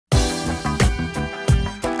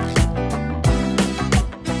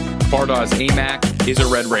Fardaws Aimaq is a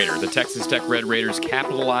Red Raider. The Texas Tech Red Raiders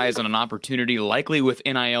capitalize on an opportunity, likely with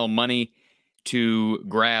NIL money, to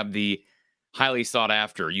grab the highly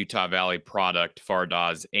sought-after Utah Valley product,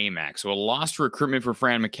 Fardaws Aimaq. So a lost recruitment for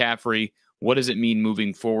Fran McCaffrey. What does it mean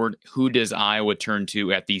moving forward? Who does Iowa turn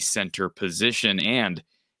to at the center position? And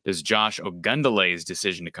does Josh Ogundele's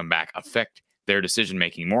decision to come back affect their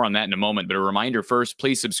decision-making? More on that in a moment. But a reminder first,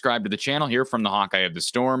 please subscribe to the channel here from the Hawkeye of the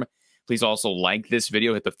Storm. Please also like this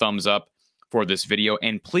video, hit the thumbs up for this video,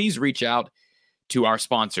 and please reach out to our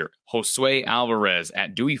sponsor, Josue Alvarez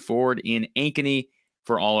at Dewey Ford in Ankeny,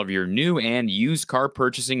 for all of your new and used car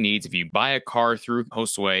purchasing needs. If you buy a car through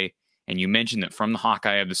Josue and you mention that From the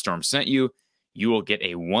Hawkeye of the Storm sent you, you will get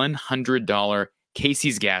a $100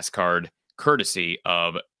 Casey's gas card courtesy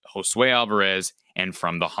of Josue Alvarez and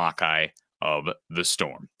From the Hawkeye of the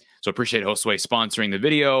Storm. So appreciate Josue sponsoring the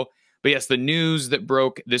video. But yes, the news that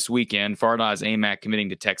broke this weekend, Fardaws Aimaq committing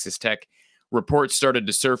to Texas Tech, reports started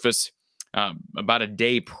to surface about a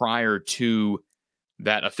day prior to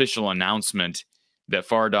that official announcement that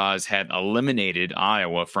Fardaws had eliminated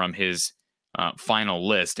Iowa from his final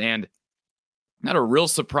list. And not a real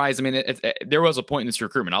surprise. I mean, there was a point in this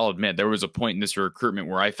recruitment, I'll admit, there was a point in this recruitment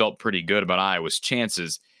where I felt pretty good about Iowa's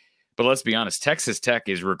chances. But let's be honest, Texas Tech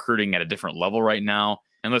is recruiting at a different level right now.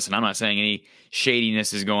 And listen, I'm not saying any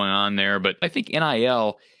shadiness is going on there, but I think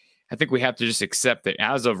NIL, I think we have to just accept that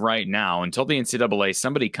as of right now, until the NCAA,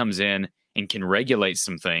 somebody comes in and can regulate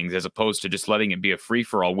some things as opposed to just letting it be a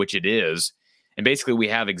free-for-all, which it is. And basically we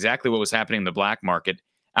have exactly what was happening in the black market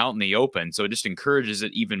out in the open. So it just encourages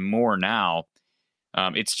it even more now.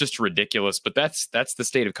 It's just ridiculous, but that's the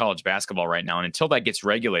state of college basketball right now. And until that gets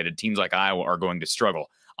regulated, teams like Iowa are going to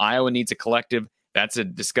struggle. Iowa needs a collective. That's a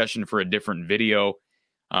discussion for a different video.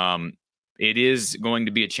 It is going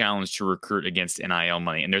to be a challenge to recruit against NIL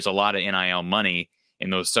money. And there's a lot of NIL money in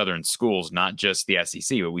those southern schools, not just the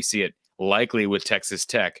SEC, but we see it likely with Texas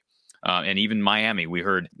Tech and even Miami. We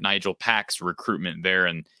heard Nigel Pack's recruitment there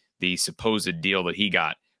and the supposed deal that he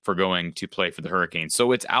got for going to play for the Hurricanes.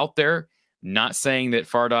 So it's out there. Not saying that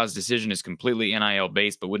Fardaws' decision is completely NIL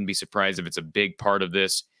based, but wouldn't be surprised if it's a big part of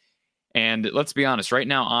this. And let's be honest, right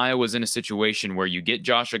now, Iowa's in a situation where you get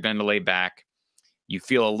Josh Ogundele back. You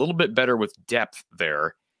feel a little bit better with depth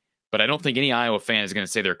there, but I don't think any Iowa fan is going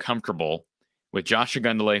to say they're comfortable with Josh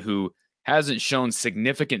Ogundele, who hasn't shown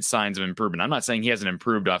significant signs of improvement. I'm not saying he hasn't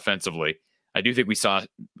improved offensively. I do think we saw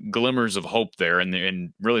glimmers of hope there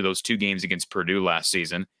in really those two games against Purdue last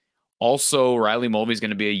season. Also, Riley Mulvey's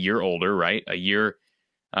going to be a year older, right? A year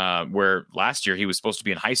where last year he was supposed to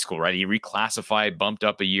be in high school, right? He reclassified, bumped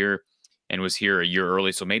up a year, and was here a year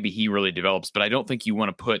early. So maybe he really develops, but I don't think you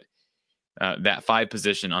want to put that 5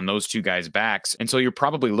 position on those two guys' backs. And so you're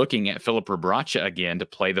probably looking at Filip Rebraca again to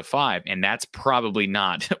play the 5, and that's probably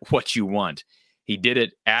not what you want. He did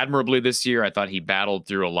it admirably this year. I thought he battled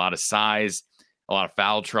through a lot of size, a lot of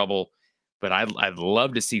foul trouble, but I'd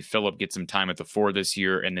love to see Filip get some time at the 4 this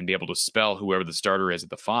year and then be able to spell whoever the starter is at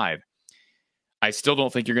the 5. I still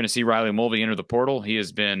don't think you're going to see Riley Mulvey enter the portal. He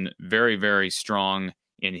has been very, very strong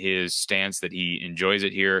in his stance that he enjoys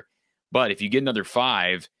it here. But if you get another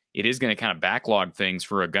 5, it is going to kind of backlog things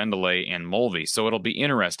for Ogundele and Mulvey. So it'll be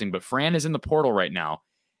interesting. But Fran is in the portal right now.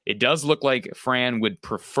 It does look like Fran would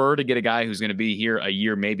prefer to get a guy who's going to be here a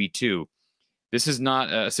year, maybe 2. This is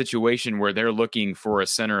not a situation where they're looking for a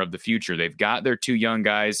center of the future. They've got their 2 young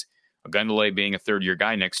guys, Ogundele being a third-year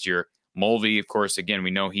guy next year. Mulvey, of course, again,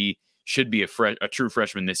 we know he should be a true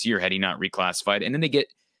freshman this year had he not reclassified. And then they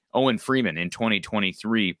get Owen Freeman in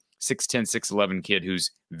 2023, 6'10", 6'11 kid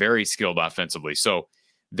who's very skilled offensively. So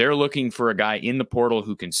they're looking for a guy in the portal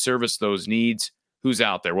who can service those needs. Who's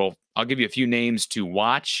out there? Well, I'll give you a few names to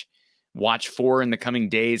watch for in the coming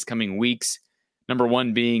days, coming weeks. Number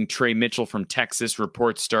 1 being Tre Mitchell from Texas.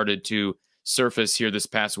 Reports started to surface here this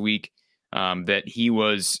past week that he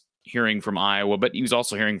was hearing from Iowa, but he was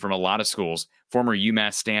also hearing from a lot of schools. Former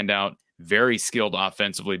UMass standout, very skilled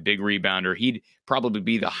offensively, big rebounder. He'd probably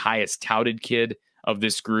be the highest touted kid of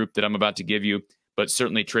this group that I'm about to give you, but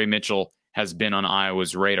certainly Tre Mitchell has been on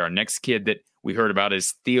Iowa's radar. Next kid that we heard about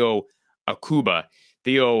is Theo Akwuba.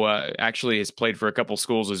 Theo actually has played for a couple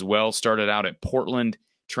schools as well. Started out at Portland,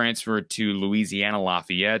 transferred to Louisiana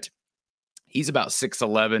Lafayette. He's about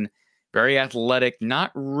 6'11", very athletic,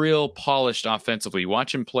 not real polished offensively. You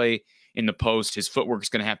watch him play in the post. His footwork is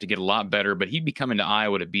going to have to get a lot better, but he'd be coming to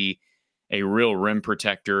Iowa to be a real rim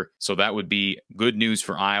protector. So that would be good news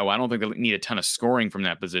for Iowa. I don't think they need a ton of scoring from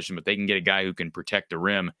that position, but they can get a guy who can protect the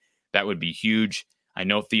rim. That would be huge. I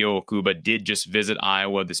know Theo Akwuba did just visit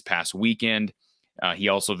Iowa this past weekend. He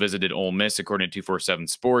also visited Ole Miss, according to 247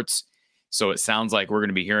 Sports. So it sounds like we're going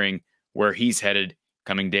to be hearing where he's headed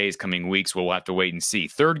coming days, coming weeks. We'll have to wait and see.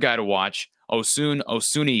 Third guy to watch, Osun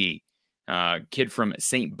Osunniyi, kid from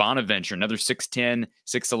St. Bonaventure, another 6'10",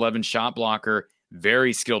 6'11" shot blocker,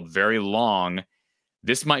 very skilled, very long.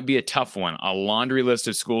 This might be a tough one. A laundry list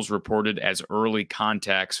of schools reported as early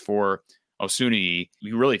contacts for Osunniyi.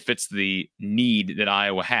 He really fits the need that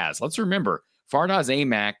Iowa has. Let's remember, Fardaws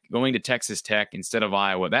Aimaq going to Texas Tech instead of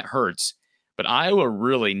Iowa, that hurts. But Iowa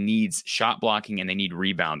really needs shot blocking and they need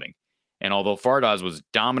rebounding. And although Fardaws was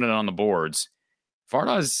dominant on the boards,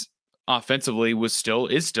 Fardaws offensively is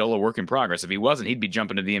still a work in progress. If he wasn't, he'd be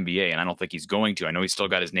jumping to the NBA, and I don't think he's going to. I know he's still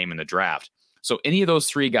got his name in the draft. So any of those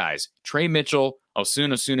three guys, Tre Mitchell,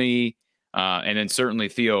 Osun Osunniyi, and then certainly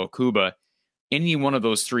Theo Akwuba, any one of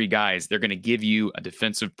those three guys, they're going to give you a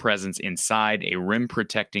defensive presence inside, a rim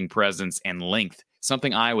protecting presence, and length.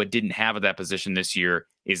 Something Iowa didn't have at that position this year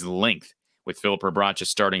is length, with Filip Rebraca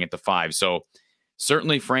starting at the 5. So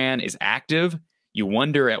certainly Fran is active. You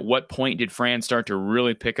wonder at what point did Fran start to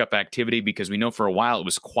really pick up activity, because we know for a while it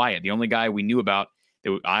was quiet. The only guy we knew about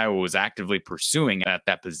that Iowa was actively pursuing at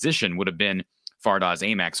that position would have been Fardaws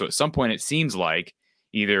Aimaq. So at some point it seems like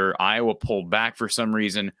either Iowa pulled back for some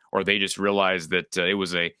reason or they just realized that it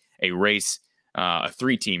was a race, a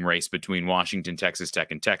 3-team race between Washington, Texas Tech,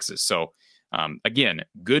 and Texas. So again,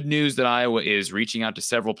 good news that Iowa is reaching out to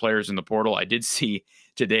several players in the portal. I did see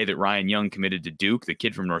today that Ryan Young committed to Duke, the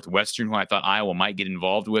kid from Northwestern, who I thought Iowa might get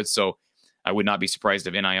involved with. So I would not be surprised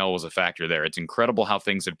if NIL was a factor there. It's incredible how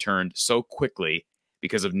things have turned so quickly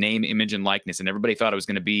because of name, image, and likeness. And everybody thought it was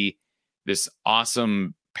going to be this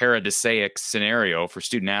awesome paradisaic scenario for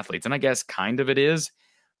student athletes. And I guess kind of it is.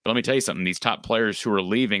 But let me tell you something. These top players who are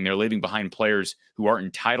leaving, they're leaving behind players who aren't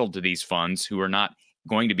entitled to these funds, who are not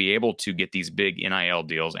going to be able to get these big NIL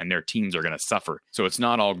deals, and their teams are going to suffer. So it's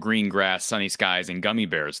not all green grass, sunny skies, and gummy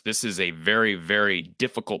bears. This is a very, very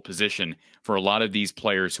difficult position for a lot of these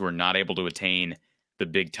players who are not able to attain the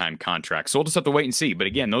big-time contracts. So we'll just have to wait and see. But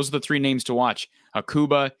again, those are the three names to watch.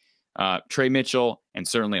 Akwuba, Tre Mitchell, and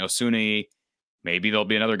certainly Osunniyi. Maybe there'll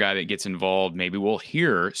be another guy that gets involved. Maybe we'll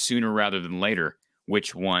hear sooner rather than later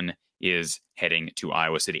which one is heading to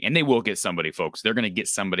Iowa City. And they will get somebody, folks. They're going to get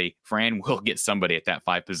somebody. Fran will get somebody at that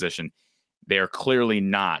 5 position. They're clearly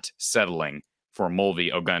not settling for Mulvey,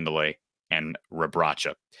 Ogundele, and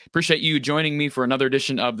Rebraca. Appreciate you joining me for another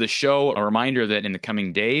edition of the show. A reminder that in the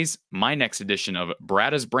coming days, my next edition of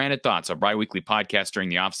Brada's Branded Thoughts, a bi-weekly podcast during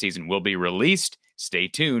the offseason, will be released. Stay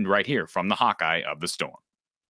tuned right here from the Hawkeye of the Storm.